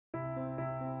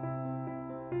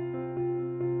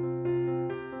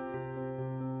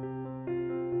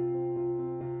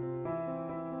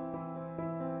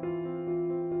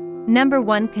Number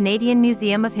 1. Canadian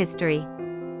Museum of History.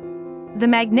 The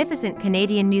magnificent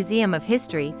Canadian Museum of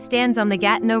History stands on the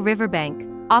Gatineau riverbank,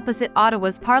 opposite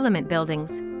Ottawa's Parliament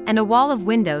buildings, and a wall of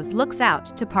windows looks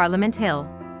out to Parliament Hill.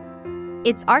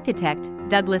 Its architect,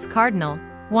 Douglas Cardinal,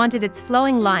 wanted its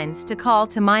flowing lines to call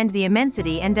to mind the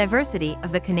immensity and diversity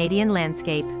of the Canadian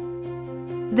landscape.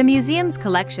 The museum's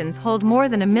collections hold more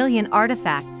than 1 million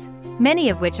artifacts, many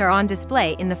of which are on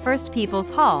display in the First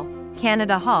People's Hall,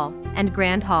 Canada Hall, and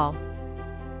Grand Hall.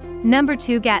 Number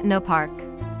 2. Gatineau Park.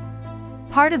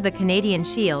 Part of the Canadian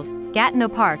Shield, Gatineau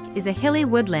Park is a hilly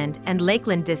woodland and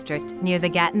lakeland district near the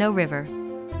Gatineau River.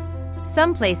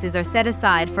 Some places are set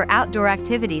aside for outdoor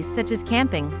activities such as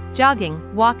camping,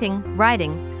 jogging, walking,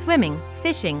 riding, swimming,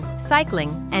 fishing,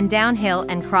 cycling, and downhill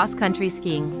and cross-country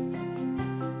skiing.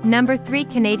 Number 3.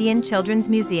 Canadian Children's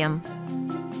Museum.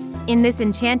 In this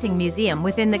enchanting museum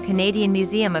within the Canadian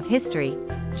Museum of History,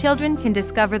 children can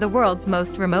discover the world's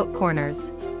most remote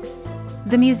corners.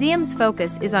 The museum's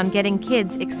focus is on getting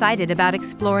kids excited about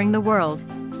exploring the world,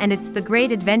 and it's the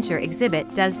Great Adventure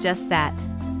exhibit does just that.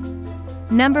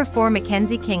 Number 4.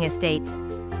 Mackenzie King Estate.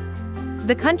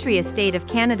 The country estate of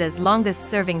Canada's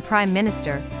longest-serving Prime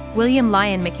Minister, William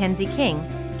Lyon Mackenzie King,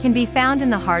 can be found in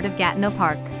the heart of Gatineau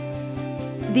Park.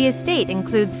 The estate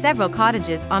includes several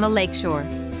cottages on a lakeshore,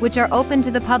 which are open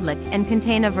to the public and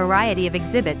contain a variety of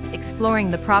exhibits exploring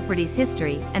the property's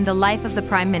history and the life of the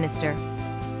Prime Minister.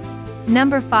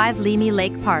 Number 5. Leamy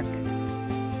Lake Park.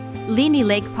 Leamy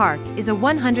Lake Park is a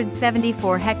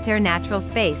 174-hectare natural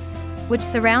space, which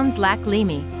surrounds Lac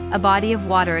Leamy, a body of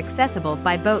water accessible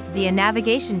by boat via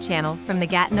navigation channel from the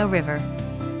Gatineau River.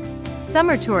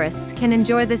 Summer tourists can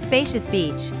enjoy the spacious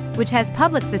beach, which has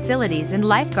public facilities and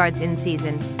lifeguards in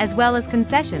season, as well as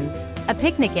concessions, a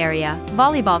picnic area,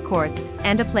 volleyball courts,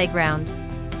 and a playground.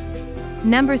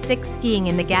 Number 6. Skiing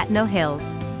in the Gatineau Hills.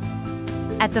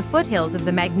 At the foothills of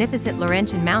the magnificent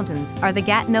Laurentian Mountains are the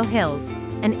Gatineau Hills,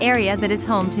 an area that is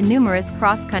home to numerous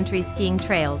cross-country skiing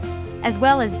trails, as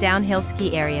well as downhill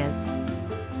ski areas.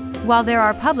 While there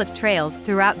are public trails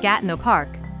throughout Gatineau Park,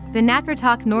 the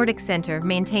Nakartok Nordic Centre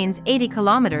maintains 80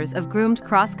 kilometers of groomed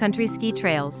cross-country ski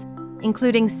trails,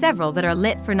 including several that are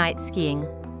lit for night skiing.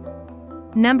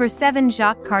 Number 7.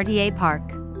 Jacques Cartier Park.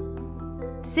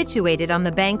 Situated on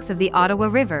the banks of the Ottawa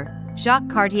River, Jacques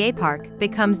Cartier Park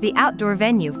becomes the outdoor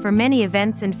venue for many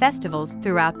events and festivals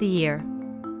throughout the year.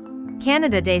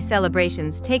 Canada Day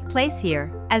celebrations take place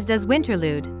here, as does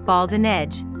Winterlude, Bald and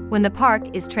Edge, when the park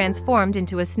is transformed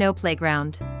into a snow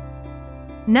playground.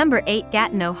 Number 8.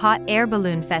 Gatineau Hot Air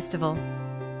Balloon Festival.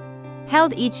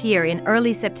 Held each year in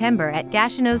early September at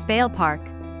Gatineau's Bale Park,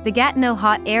 the Gatineau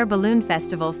Hot Air Balloon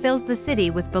Festival fills the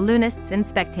city with balloonists and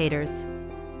spectators.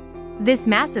 This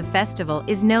massive festival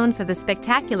is known for the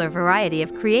spectacular variety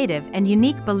of creative and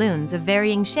unique balloons of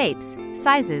varying shapes,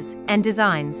 sizes, and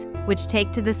designs, which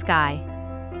take to the sky.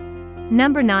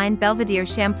 Number 9. Belvedere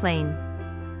Champlain.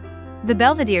 The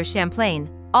Belvedere Champlain,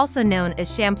 also known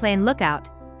as Champlain Lookout,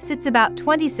 sits about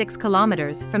 26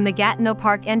 kilometers from the Gatineau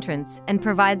Park entrance and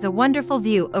provides a wonderful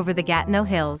view over the Gatineau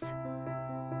Hills.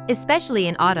 Especially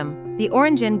in autumn, the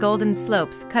orange and golden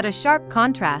slopes cut a sharp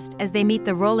contrast as they meet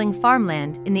the rolling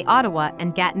farmland in the Ottawa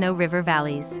and Gatineau River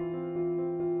valleys.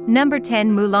 Number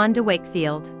 10. Moulin de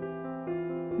Wakefield.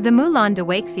 The Moulin de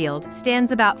Wakefield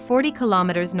stands about 40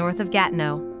 kilometers north of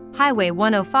Gatineau, Highway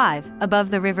 105,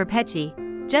 above the River Petche,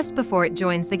 just before it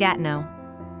joins the Gatineau.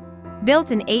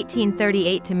 Built in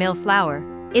 1838 to mill flour,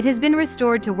 it has been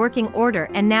restored to working order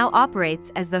and now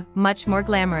operates as the much more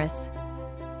glamorous.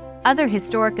 Other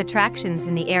historic attractions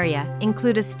in the area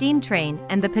include a steam train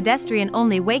and the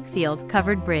pedestrian-only Wakefield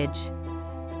covered bridge.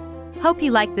 Hope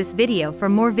you liked this video. For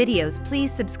more videos,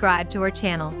 please subscribe to our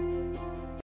channel.